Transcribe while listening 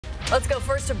Let's go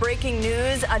first to breaking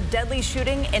news. A deadly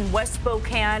shooting in West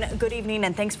Spokane. Good evening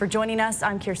and thanks for joining us.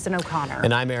 I'm Kirsten O'Connor.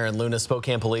 And I'm Aaron Luna.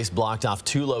 Spokane Police blocked off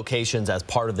 2 locations as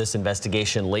part of this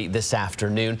investigation late this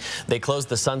afternoon. They closed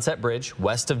the Sunset Bridge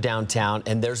west of downtown,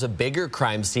 and there's a bigger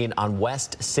crime scene on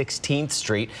West 16th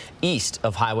Street east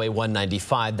of Highway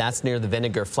 195. That's near the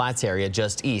Vinegar Flats area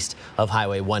just east of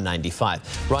Highway 195.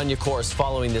 Rania Kaur is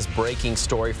following this breaking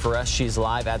story for us. She's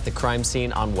live at the crime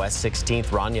scene on West 16th.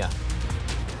 Rania.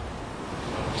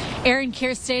 Aaron,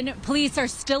 Kirsten, police are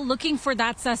still looking for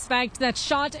that suspect that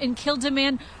shot and killed a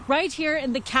man right here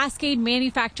in the Cascade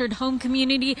Manufactured Home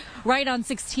Community, right on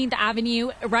 16th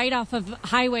Avenue, right off of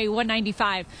Highway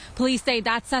 195. Police say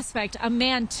that suspect, a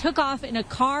man, took off in a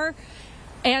car,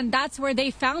 and that's where they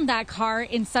found that car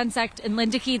in Sunset and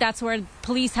Lindeke. That's where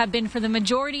police have been for the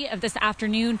majority of this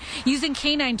afternoon, using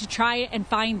K9 to try and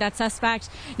find that suspect.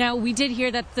 Now, we did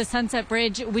hear that the Sunset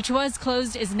Bridge, which was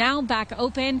closed, is now back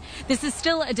open. This is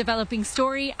still a developing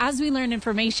story. As we learn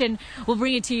information, we'll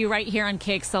bring it to you right here on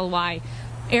KXLY.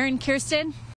 Aaron, Kirsten?